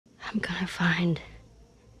I'm gonna find.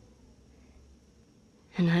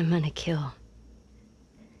 And I'm gonna kill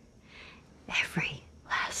every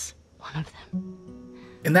last one of them.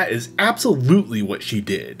 And that is absolutely what she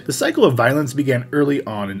did. The cycle of violence began early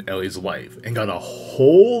on in Ellie's life, and got a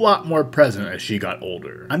whole lot more present as she got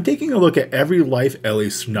older. I'm taking a look at every life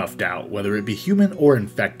Ellie snuffed out, whether it be human or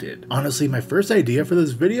infected. Honestly, my first idea for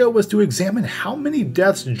this video was to examine how many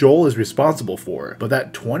deaths Joel is responsible for, but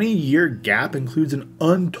that 20-year gap includes an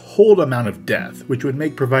untold amount of death, which would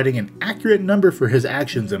make providing an accurate number for his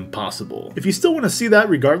actions impossible. If you still want to see that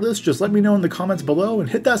regardless, just let me know in the comments below and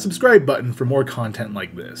hit that subscribe button for more content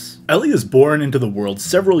like this. Ellie is born into the world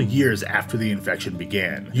several years after the infection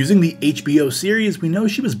began. Using the HBO series, we know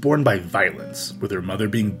she was born by violence, with her mother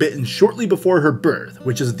being bitten shortly before her birth,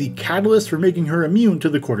 which is the catalyst for making her immune to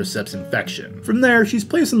the cordyceps infection. From there, she's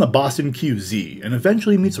placed in the Boston QZ, and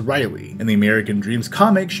eventually meets Riley. In the American Dreams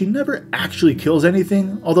comic, she never actually kills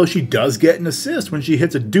anything, although she does get an assist when she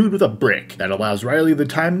hits a dude with a brick. That allows Riley the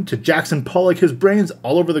time to Jackson Pollock his brains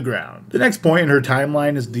all over the ground. The next point in her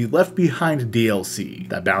timeline is the Left Behind DLC,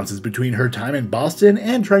 that bounces between her time in Boston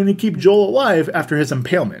and trying to keep Joel alive after his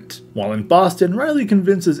impalement. While in Boston, Riley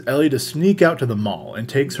convinces Ellie to sneak out to the mall and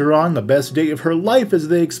takes her on the best date of her life as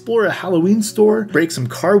they explore a Halloween store, break some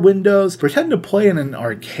car windows, pretend to play in an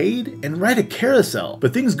arcade, and ride a carousel.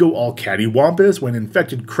 But things go all cattywampus when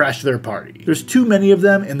infected crash their party. There's too many of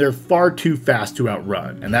them and they're far too fast to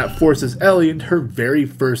outrun, and that forces Ellie into her very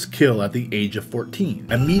first kill at the age of 14.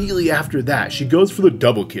 Immediately after that, she goes for the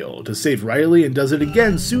double kill to save Riley and does it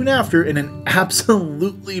again soon after in an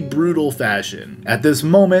absolutely brutal fashion. At this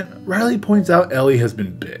moment, Riley points out Ellie has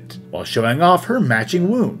been bit, while showing off her matching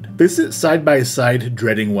wound. They sit side by side,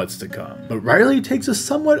 dreading what's to come. But Riley takes a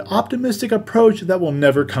somewhat optimistic approach that will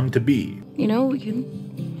never come to be. You know, we can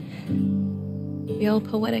be all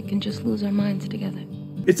poetic and just lose our minds together.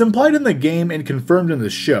 It's implied in the game and confirmed in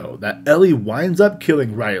the show that Ellie winds up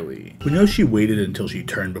killing Riley. We know she waited until she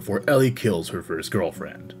turned before Ellie kills her first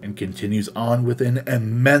girlfriend, and continues on with an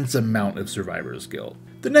immense amount of survivor's guilt.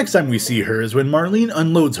 The next time we see her is when Marlene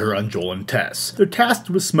unloads her on Joel and Tess. They're tasked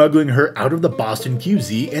with smuggling her out of the Boston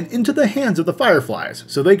QZ and into the hands of the Fireflies,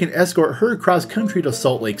 so they can escort her across country to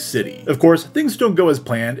Salt Lake City. Of course, things don't go as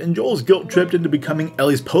planned, and Joel's guilt-tripped into becoming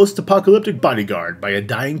Ellie's post-apocalyptic bodyguard by a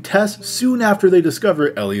dying Tess soon after they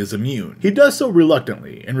discover Ellie is immune. He does so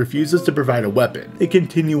reluctantly, and refuses to provide a weapon. They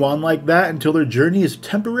continue on like that until their journey is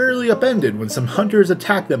temporarily upended when some hunters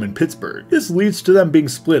attack them in Pittsburgh. This leads to them being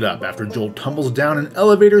split up after Joel tumbles down an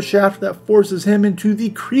elevator shaft that forces him into the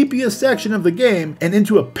creepiest section of the game and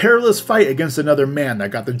into a perilous fight against another man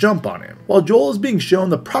that got the jump on him. While Joel is being shown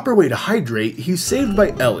the proper way to hydrate, he's saved by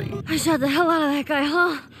Ellie. I shot the hell out of that guy,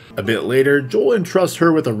 huh? A bit later, Joel entrusts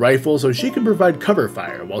her with a rifle so she can provide cover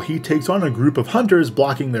fire while he takes on a group of hunters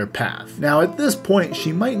blocking their path. Now at this point,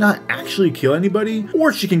 she might not actually kill anybody,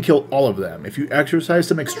 or she can kill all of them if you exercise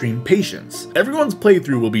some extreme patience. Everyone's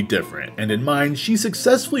playthrough will be different, and in mine, she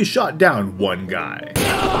successfully shot down one guy.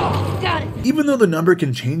 Got it. Even though the number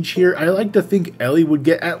can change here, I like to think Ellie would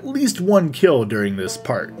get at least one kill during this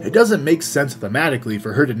part. It doesn't make sense thematically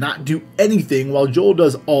for her to not do anything while Joel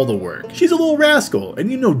does all the work. She's a little rascal,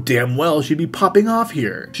 and you know damn well she'd be popping off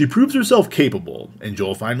here. She proves herself capable, and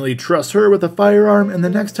Joel finally trusts her with a firearm, and the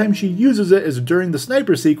next time she uses it is during the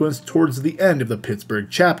sniper sequence towards the end of the Pittsburgh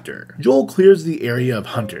chapter. Joel clears the area of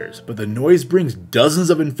hunters, but the noise brings dozens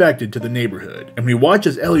of infected to the neighborhood, and we watch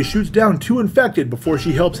as Ellie shoots down 2 infected before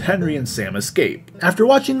she helps Henry and Sam escape. After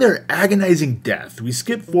watching their agonizing death, we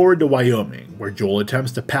skip forward to Wyoming, where Joel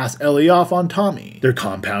attempts to pass Ellie off on Tommy. Their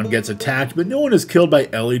compound gets attacked, but no one is killed by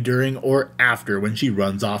Ellie during or after when she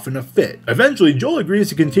runs off in a fit. Eventually, Joel agrees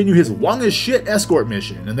to continue his long-as-shit escort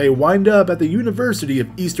mission, and they wind up at the University of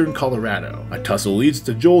Eastern Colorado. A tussle leads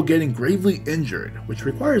to Joel getting gravely injured, which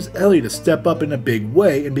requires Ellie to step up in a big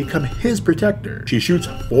way and become his protector. She shoots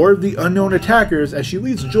 4 of the unknown attackers as she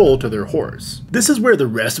leads Joel to their horse. This is where the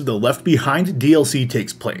rest of the Left Behind DLC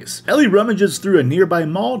takes place. Ellie rummages through a nearby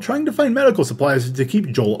mall trying to find medical supplies to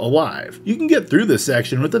keep Joel alive. You can get through this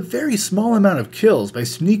section with a very small amount of kills by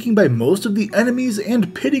sneaking by most of the enemies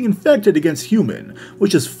and pitting infected against human,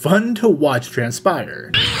 which is fun to watch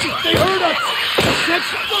transpire. They heard us!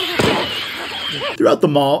 Throughout the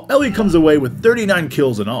mall, Ellie comes away with 39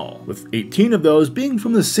 kills in all, with 18 of those being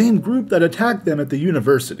from the same group that attacked them at the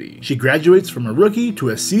university. She graduates from a rookie to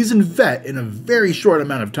a seasoned vet in a very short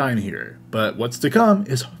amount of time here. But what's to come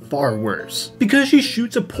is far worse, because she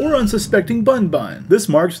shoots a poor unsuspecting Bun. This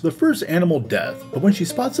marks the first animal death, but when she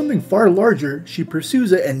spots something far larger, she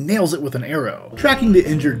pursues it and nails it with an arrow. Tracking the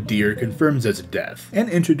injured deer confirms its death, and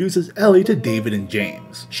introduces Ellie to David and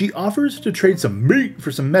James. She offers to trade some meat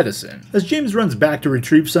for some medicine. As James runs back to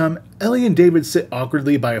retrieve some, Ellie and David sit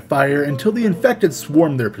awkwardly by a fire until the infected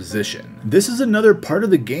swarm their position. This is another part of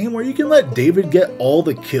the game where you can let David get all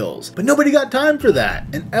the kills, but nobody got time for that,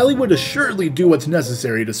 and Ellie would assuredly do what's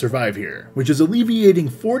necessary to survive here, which is alleviating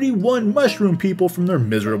 41 mushroom people from their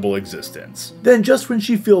miserable existence. Then just when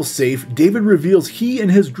she feels safe, David reveals he and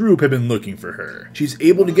his group have been looking for her. She's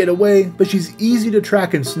able to get away, but she's easy to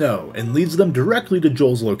track in snow and leads them directly to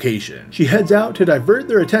Joel's location. She heads out to divert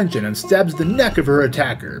their attention and stabs the neck of her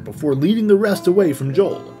attacker before leading the rest away from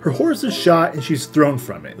Joel. Her horse is shot and she's thrown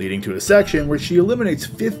from it, leading to a section where she eliminates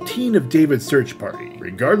 15 of David's search party.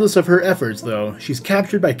 Regardless of her efforts though, she's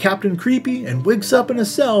captured by Captain Creepy and wakes up in a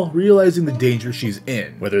cell realizing the danger she's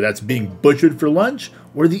in, whether that's being butchered for lunch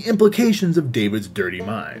or the implications of David's dirty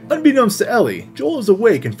mind. Unbeknownst to Ellie, Joel is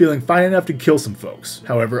awake and feeling fine enough to kill some folks.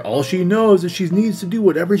 However, all she knows is she needs to do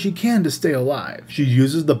whatever she can to stay alive. She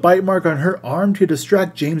uses the bite mark on her arm to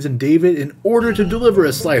distract James and David in order to deliver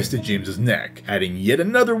a slice to James's neck, adding yet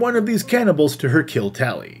another one of these cannibals to her kill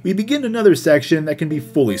tally. We begin another section that can be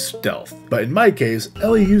fully stealth, but in my case,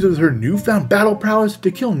 Ellie uses her newfound battle prowess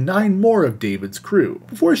to kill 9 more of David's crew,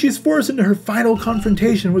 before she's forced into her final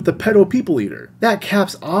confrontation with the pedo people eater. That caps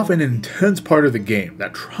off an intense part of the game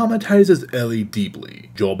that traumatizes Ellie deeply.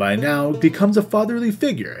 Joel by now becomes a fatherly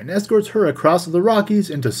figure and escorts her across the Rockies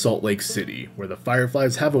into Salt Lake City, where the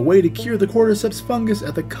Fireflies have a way to cure the cordyceps fungus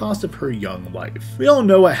at the cost of her young life. We all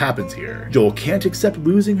know what happens here. Joel can't accept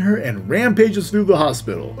losing her and rampages through the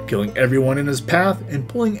hospital, killing everyone in his path and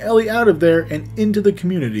pulling Ellie out of there and into the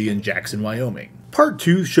community in Jackson, Wyoming. Part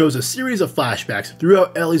 2 shows a series of flashbacks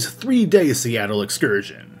throughout Ellie's 3-day Seattle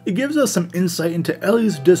excursion. It gives us some insight into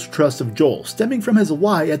Ellie's distrust of Joel, stemming from his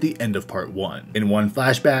lie at the end of part 1. In one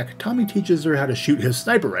flashback, Tommy teaches her how to shoot his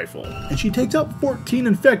sniper rifle, and she takes out 14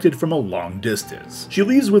 infected from a long distance. She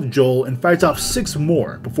leaves with Joel and fights off 6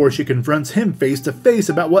 more before she confronts him face to face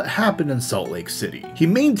about what happened in Salt Lake City. He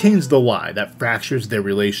maintains the lie that fractures their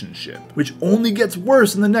relationship, which only gets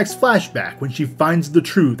worse in the next flashback when she finds the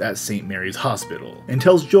truth at St. Mary's Hospital, and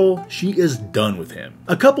tells Joel she is done with him.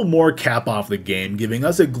 A couple more cap off the game, giving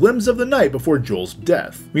us a glimpse of the night before Joel's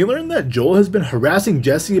death. We learn that Joel has been harassing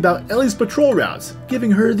Jessie about Ellie's patrol routes, giving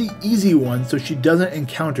her the easy ones so she doesn't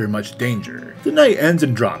encounter much danger. The night ends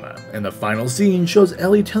in drama, and the final scene shows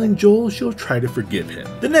Ellie telling Joel she'll try to forgive him.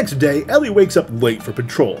 The next day, Ellie wakes up late for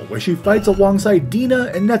patrol, where she fights alongside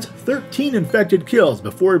Dina and nets 13 infected kills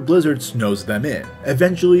before a blizzard snows them in.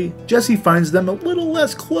 Eventually, Jessie finds them a little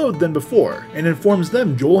less clothed than before, and informs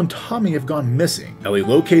them Joel and Tommy have gone missing. Ellie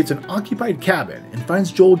locates an occupied cabin and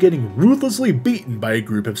finds Joel getting ruthlessly beaten by a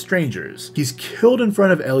group of strangers. He's killed in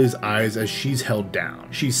front of Ellie's eyes as she's held down.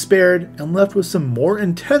 She's spared and left with some more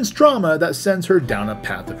intense trauma that sends her down a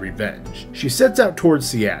path of revenge. She sets out towards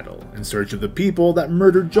Seattle in search of the people that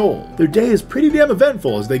murdered Joel. Their day is pretty damn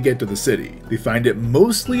eventful as they get to the city. They find it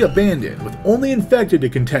mostly abandoned with only infected to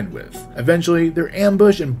contend with. Eventually, they're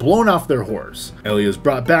ambushed and blown off their horse. Ellie is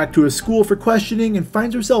brought back to a school for questioning and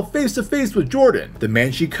finds herself face to face with Jordan, the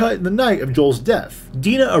man she cut in the night of Joel's death.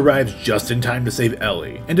 Dina arrives just in time to save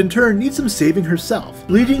Ellie, and in turn needs some saving herself,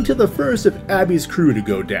 leading to the first of Abby's crew to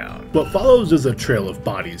go down. What follows is a trail of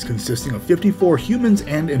bodies consisting of 54 humans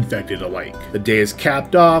and infected alike. The day is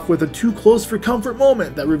capped off with a too close for comfort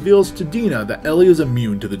moment that reveals to Dina that Ellie is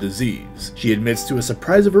immune to the disease. She admits to a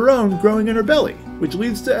surprise of her own growing in her belly, which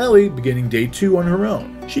leads to Ellie beginning day 2 on her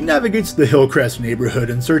own. She navigates the Hillcrest neighborhood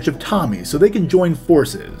in search of Tommy so they can join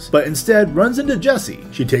forces, but instead runs into Jessie.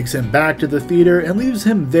 She takes him back to the theater and leaves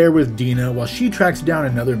him there with Dina while she tracks down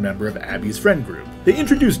another member of Abby's friend group. They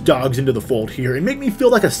introduce dogs into the fold here and make me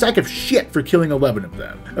feel like a sack of shit for killing 11 of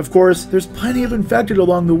them. Of course, there's plenty of infected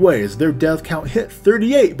along the way as their death count hit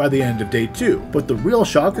 38 by the end of day 2. But the real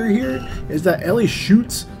shocker here is that Ellie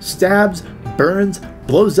shoots, stabs, burns,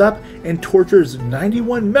 blows up, and tortures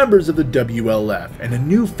 91 members of the WLF and a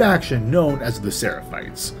new faction known as the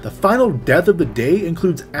Seraphites. The final death of the day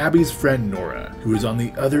includes Abby's friend Nora, who is on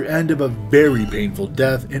the other end of a very painful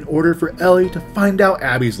death in order for Ellie to find out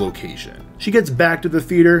Abby's location. She gets back to the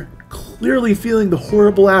theater, clearly feeling the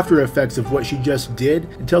horrible after effects of what she just did,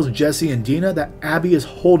 and tells Jesse and Dina that Abby is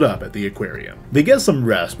holed up at the aquarium. They get some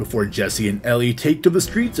rest before Jesse and Ellie take to the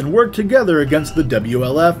streets and work together against the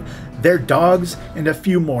WLF, their dogs, and a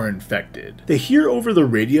few more infected. They hear over the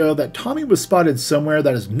radio that Tommy was spotted somewhere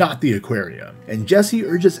that is not the aquarium, and Jesse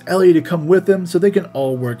urges Ellie to come with him so they can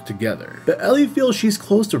all work together. But Ellie feels she's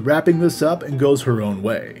close to wrapping this up and goes her own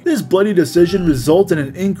way. This bloody decision results in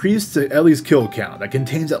an increase to Ellie's kill count that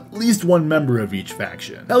contains at least one member of each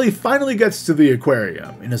faction. Ellie finally gets to the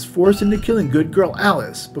aquarium and is forced into killing good girl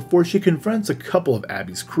Alice before she confronts a couple of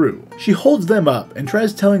Abby's crew. She holds them up and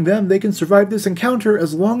tries telling them they can survive this encounter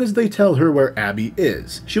as long as they tell her where Abby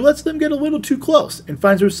is. She lets them get a little too close and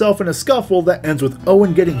finds herself in a scuffle that ends with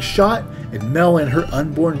Owen getting shot and Mel and her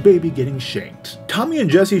unborn baby getting shanked. Tommy and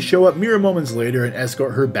Jesse show up mere moments later and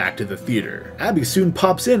escort her back to the theater. Abby soon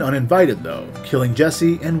pops in uninvited though, killing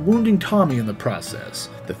Jesse and wounding Tommy in the process.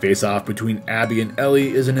 The face-off between Abby and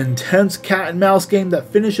Ellie is an intense cat-and-mouse game that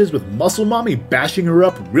finishes with Muscle Mommy bashing her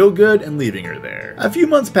up real good and leaving her there. A few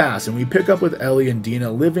months pass and we pick up with Ellie and Dina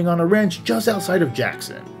living on a ranch just outside of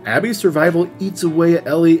Jackson. Abby's survival eats away at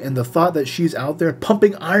Ellie, and the thought that she's out there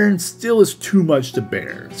pumping iron still is too much to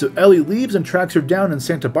bear. So Ellie leaves and tracks her down in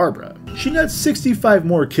Santa Barbara. She nets 65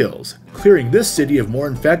 more kills, clearing this city of more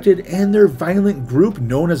infected and their violent group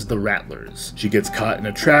known as the Rattlers. She gets caught in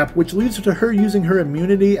a trap which leads to her using her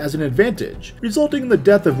immunity as an advantage, resulting in the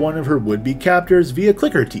death of one of her would-be captors via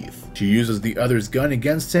clicker teeth. She uses the other's gun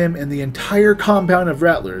against him and the entire compound of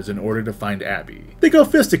Rattlers in order to find Abby. They go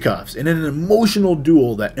fisticuffs in an emotional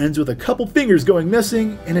duel that ends with a couple fingers going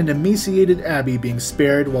missing and an emaciated Abby being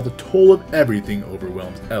spared while the toll of everything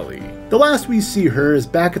overwhelms Ellie. The last we see her is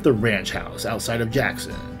back at the ranch house outside of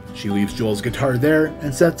Jackson. She leaves Joel's guitar there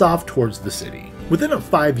and sets off towards the city. Within a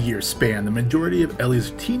 5-year span, the majority of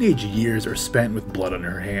Ellie's teenage years are spent with blood on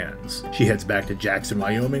her hands. She heads back to Jackson,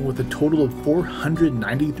 Wyoming with a total of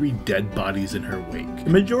 493 dead bodies in her wake. The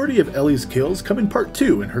majority of Ellie's kills come in part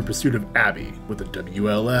 2 in her pursuit of Abby, with the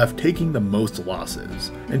WLF taking the most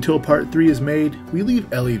losses. Until part 3 is made, we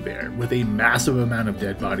leave Ellie there with a massive amount of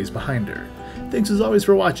dead bodies behind her. Thanks as always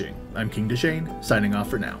for watching. I'm King Deschain, signing off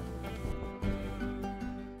for now.